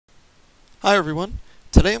Hi everyone.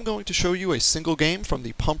 Today I'm going to show you a single game from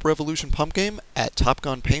the Pump Revolution Pump game at Top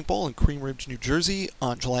Gun Paintball in Cream Ridge, New Jersey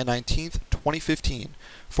on July 19th, 2015.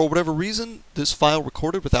 For whatever reason, this file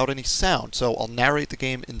recorded without any sound, so I'll narrate the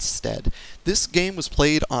game instead. This game was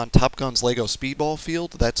played on Top Gun's Lego Speedball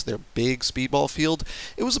field. That's their big Speedball field.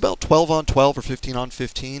 It was about 12 on 12 or 15 on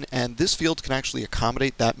 15, and this field can actually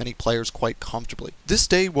accommodate that many players quite comfortably. This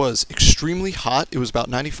day was extremely hot. It was about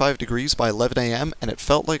 95 degrees by 11 a.m., and it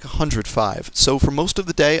felt like 105. So for most of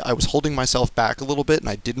the day, I was holding myself back a little bit, and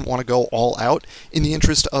I didn't want to go all out in the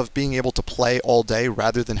interest of being able to play all day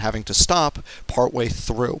rather than having to stop partway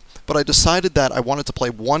through. But I decided that I wanted to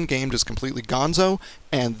play one game just completely gonzo,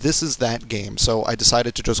 and this is that game. So I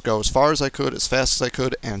decided to just go as far as I could, as fast as I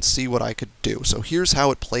could, and see what I could do. So here's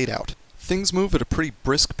how it played out. Things move at a pretty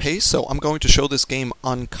brisk pace, so I'm going to show this game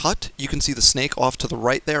uncut. You can see the snake off to the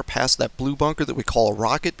right there, past that blue bunker that we call a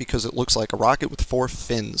rocket, because it looks like a rocket with 4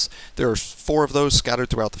 fins. There are 4 of those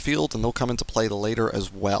scattered throughout the field, and they'll come into play later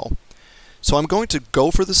as well. So I'm going to go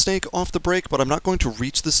for the snake off the break, but I'm not going to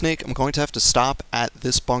reach the snake. I'm going to have to stop at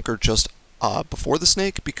this bunker just before the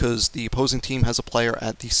snake, because the opposing team has a player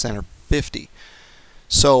at the center 50.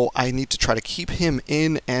 So I need to try to keep him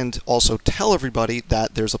in and also tell everybody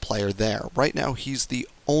that there's a player there. Right now he's the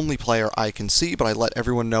only player I can see, but I let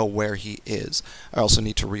everyone know where he is. I also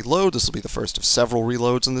need to reload. This will be the first of several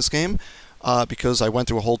reloads in this game, because I went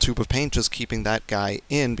through a whole tube of paint just keeping that guy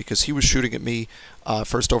in, because he was shooting at me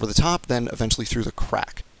first over the top, then eventually through the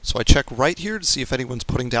crack. So I check right here to see if anyone's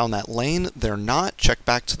putting down that lane. They're not. Check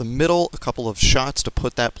back to the middle, a couple of shots to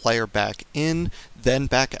put that player back in, then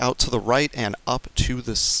back out to the right and up to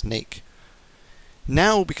the snake.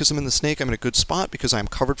 Now, because I'm in the snake, I'm in a good spot because I'm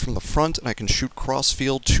covered from the front and I can shoot cross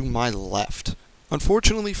field to my left.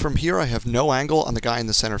 Unfortunately, from here I have no angle on the guy in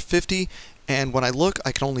the center 50, and when I look,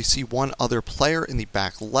 I can only see one other player in the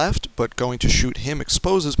back left, but going to shoot him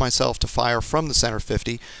exposes myself to fire from the center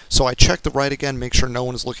 50, so I check the right again, make sure no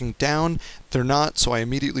one is looking down. They're not, so I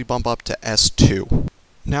immediately bump up to S2.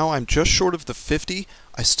 Now I'm just short of the 50.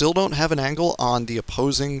 I still don't have an angle on the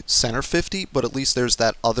opposing center 50, but at least there's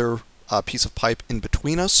that other piece of pipe in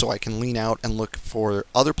between us, so I can lean out and look for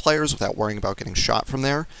other players without worrying about getting shot from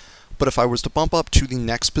there. But if I was to bump up to the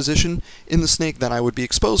next position in the snake, then I would be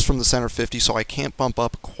exposed from the center 50, so I can't bump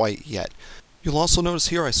up quite yet. You'll also notice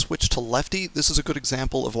here I switched to lefty. This is a good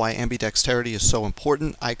example of why ambidexterity is so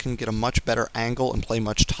important. I can get a much better angle and play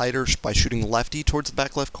much tighter by shooting lefty towards the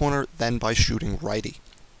back left corner than by shooting righty.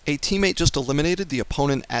 A teammate just eliminated the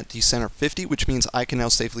opponent at the center 50, which means I can now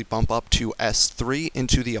safely bump up to S3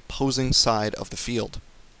 into the opposing side of the field.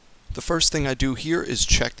 The first thing I do here is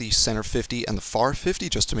check the center 50 and the far 50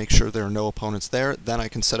 just to make sure there are no opponents there. Then I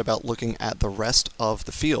can set about looking at the rest of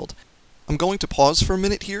the field. I'm going to pause for a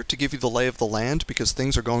minute here to give you the lay of the land, because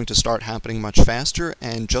things are going to start happening much faster,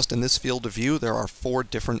 and just in this field of view there are 4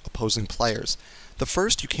 different opposing players. The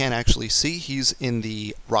first you can't actually see. He's in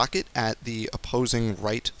the rocket at the opposing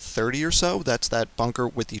right 30 or so. That's that bunker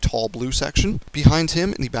with the tall blue section. Behind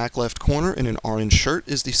him in the back left corner in an orange shirt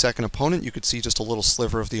is the second opponent. You could see just a little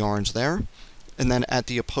sliver of the orange there. And then at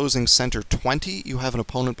the opposing center 20 you have an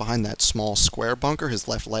opponent behind that small square bunker. His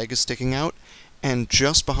left leg is sticking out. And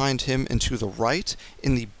just behind him and to the right,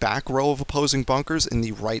 in the back row of opposing bunkers, in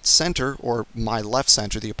the right center, or my left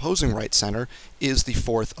center, the opposing right center, is the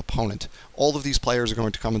 4th opponent. All of these players are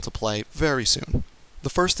going to come into play very soon. The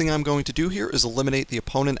first thing I'm going to do here is eliminate the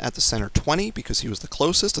opponent at the center 20, because he was the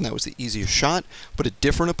closest and that was the easiest shot, but a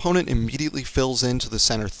different opponent immediately fills into the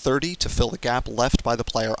center 30 to fill the gap left by the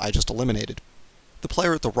player I just eliminated. The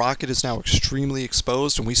player at the rocket is now extremely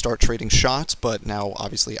exposed and we start trading shots, but now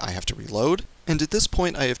obviously I have to reload. And at this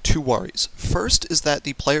point I have 2 worries. First is that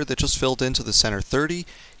the player that just filled into the center 30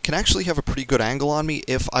 can actually have a pretty good angle on me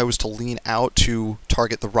if I was to lean out to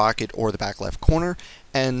target the rocket or the back left corner.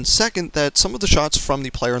 And second, that some of the shots from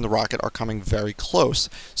the player in the rocket are coming very close,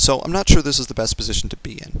 so I'm not sure this is the best position to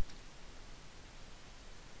be in.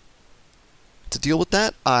 To deal with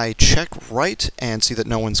that, I check right and see that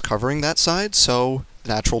no one's covering that side, so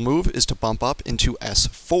the natural move is to bump up into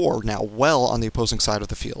S4, now well on the opposing side of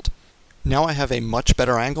the field. Now I have a much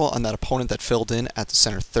better angle on that opponent that filled in at the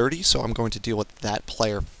center 30, so I'm going to deal with that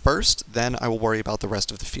player first, then I will worry about the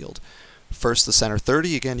rest of the field. First the center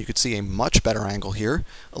 30, again you could see a much better angle here.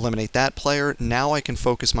 Eliminate that player, now I can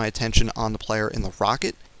focus my attention on the player in the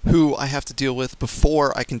rocket, who I have to deal with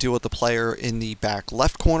before I can deal with the player in the back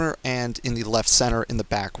left corner and in the left center in the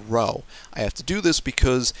back row. I have to do this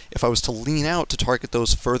because if I was to lean out to target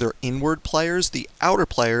those further inward players, the outer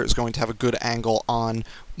player is going to have a good angle on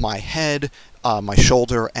my head, my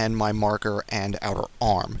shoulder, and my marker and outer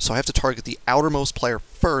arm. So I have to target the outermost player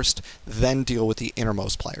first, then deal with the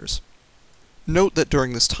innermost players. Note that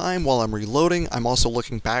during this time, while I'm reloading, I'm also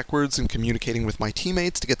looking backwards and communicating with my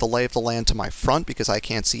teammates to get the lay of the land to my front because I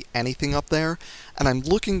can't see anything up there, and I'm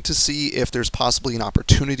looking to see if there's possibly an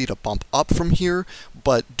opportunity to bump up from here,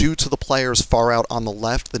 but due to the players far out on the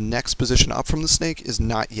left, the next position up from the snake is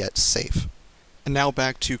not yet safe. And now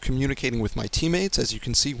back to communicating with my teammates. As you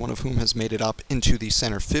can see, one of whom has made it up into the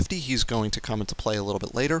center 50. He's going to come into play a little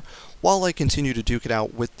bit later, while I continue to duke it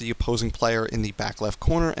out with the opposing player in the back left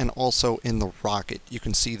corner and also in the rocket. You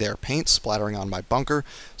can see their paint splattering on my bunker,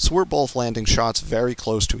 so we're both landing shots very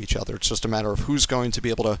close to each other. It's just a matter of who's going to be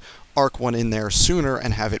able to arc one in there sooner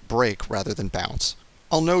and have it break rather than bounce.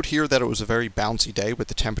 I'll note here that it was a very bouncy day with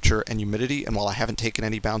the temperature and humidity, and while I haven't taken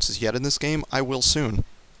any bounces yet in this game, I will soon.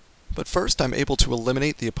 But first, I'm able to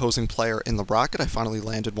eliminate the opposing player in the rocket. I finally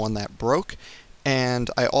landed one that broke, and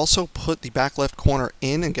I also put the back left corner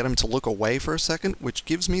in and get him to look away for a second, which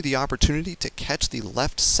gives me the opportunity to catch the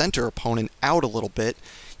left center opponent out a little bit.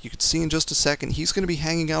 You can see in just a second, he's going to be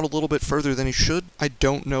hanging out a little bit further than he should. I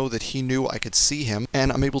don't know that he knew I could see him, and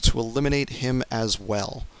I'm able to eliminate him as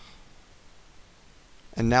well.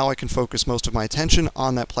 And now I can focus most of my attention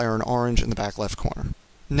on that player in orange in the back left corner.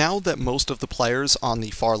 Now that most of the players on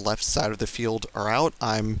the far left side of the field are out,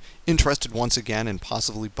 I'm interested once again in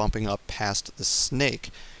possibly bumping up past the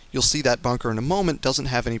snake. You'll see that bunker in a moment doesn't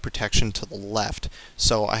have any protection to the left,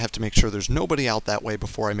 so I have to make sure there's nobody out that way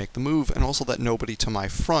before I make the move, and also that nobody to my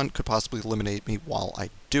front could possibly eliminate me while I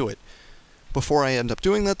do it. Before I end up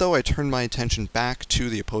doing that though, I turn my attention back to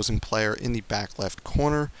the opposing player in the back left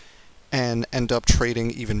corner, and end up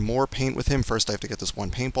trading even more paint with him. First I have to get this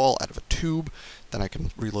one paintball out of a tube, then I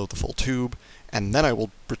can reload the full tube, and then I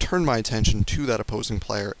will return my attention to that opposing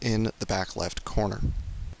player in the back left corner.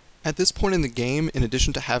 At this point in the game, in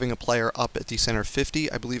addition to having a player up at the center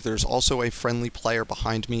 50, I believe there's also a friendly player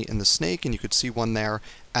behind me in the snake, and you could see one there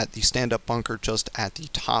at the stand-up bunker just at the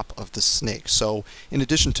top of the snake. So in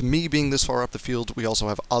addition to me being this far up the field, we also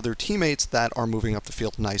have other teammates that are moving up the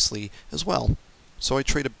field nicely as well. So I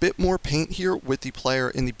trade a bit more paint here with the player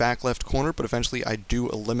in the back left corner, but eventually I do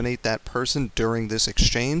eliminate that person during this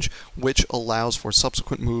exchange, which allows for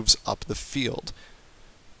subsequent moves up the field.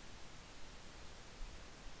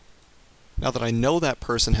 Now that I know that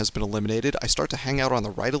person has been eliminated, I start to hang out on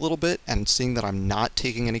the right a little bit, and seeing that I'm not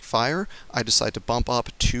taking any fire, I decide to bump up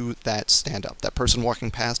to that stand-up. That person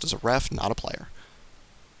walking past is a ref, not a player.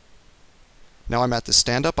 Now I'm at the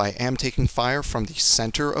stand-up, I am taking fire from the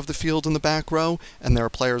center of the field in the back row, and there are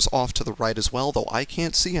players off to the right as well, though I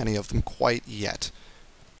can't see any of them quite yet.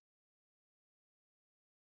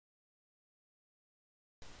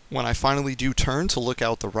 When I finally do turn to look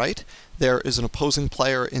out the right, there is an opposing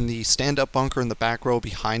player in the stand-up bunker in the back row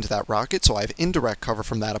behind that rocket, so I have indirect cover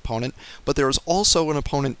from that opponent, but there is also an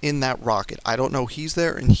opponent in that rocket. I don't know he's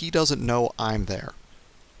there, and he doesn't know I'm there.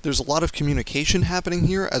 There's a lot of communication happening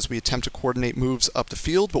here as we attempt to coordinate moves up the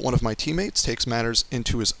field, but one of my teammates takes matters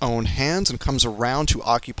into his own hands and comes around to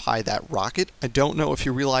occupy that rocket. I don't know if he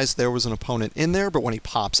realized there was an opponent in there, but when he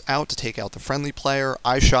pops out to take out the friendly player,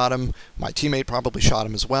 I shot him, my teammate probably shot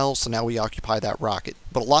him as well, so now we occupy that rocket.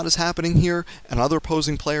 But a lot is happening here. Another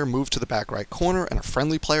opposing player moved to the back right corner, and a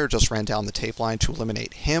friendly player just ran down the tape line to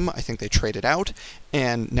eliminate him. I think they traded out,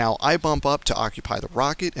 and now I bump up to occupy the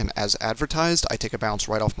rocket, and as advertised, I take a bounce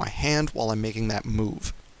right off my hand while I'm making that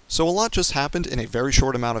move. So a lot just happened in a very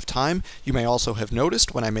short amount of time. You may also have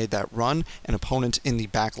noticed when I made that run, an opponent in the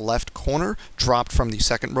back left corner dropped from the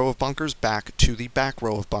second row of bunkers back to the back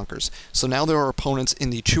row of bunkers. So now there are opponents in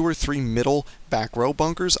the 2 or 3 middle back row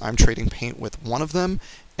bunkers. I'm trading paint with one of them,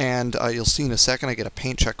 and you'll see in a second I get a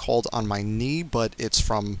paint check called on my knee, but it's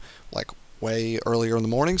from like way earlier in the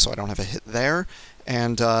morning, so I don't have a hit there.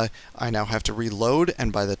 And I now have to reload,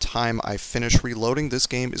 and by the time I finish reloading, this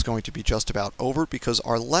game is going to be just about over because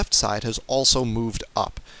our left side has also moved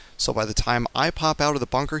up. So by the time I pop out of the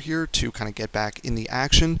bunker here to kind of get back in the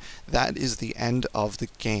action, that is the end of the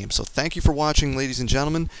game. So thank you for watching, ladies and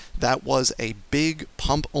gentlemen. That was a big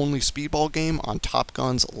pump-only speedball game on Top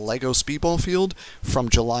Gun's LEGO Speedball Field from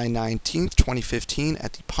July 19th, 2015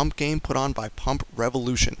 at the Pump game put on by Pump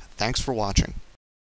Revolution. Thanks for watching.